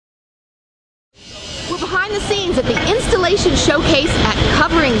behind the scenes at the Installation Showcase at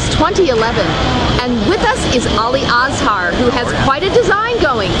Coverings 2011. And with us is Azhar, who has quite a design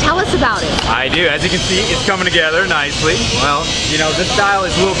going. Tell us about it. I do. As you can see, it's coming together nicely. Well, you know, this style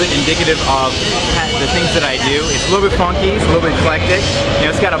is a little bit indicative of the things that I do. It's a little bit funky, it's a little bit eclectic. You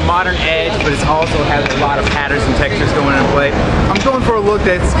know, it's got a modern edge, but it also has a lot of patterns and textures going into play. I'm going for a look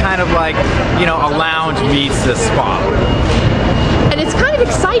that's kind of like, you know, a lounge meets a spa. And it's kind of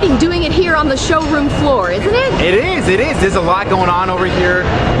exciting doing it here on the showroom floor, isn't it? It is, it is. There's a lot going on over here.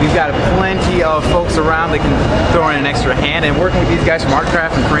 We've got plenty of folks around that can throw in an extra hand, and working with these guys from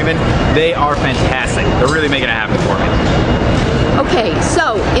Artcraft and Freeman, they are fantastic. They're really making it happen for me. Okay,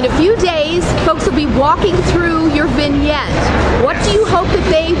 so in a few days, folks will be walking through your vignette. What do you hope that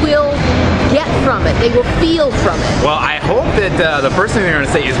they will get from it, they will feel from it? Well, I hope that the first thing they're going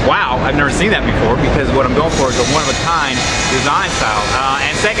to say is, wow, I've never seen that before, because what I'm going for is a one-of-a-kind design style.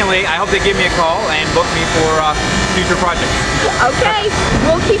 And secondly, I hope they give me a call and book me for future projects. Okay,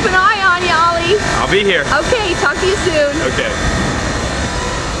 we'll keep an eye on you, Ollie. I'll be here. Okay, talk to you soon. Okay.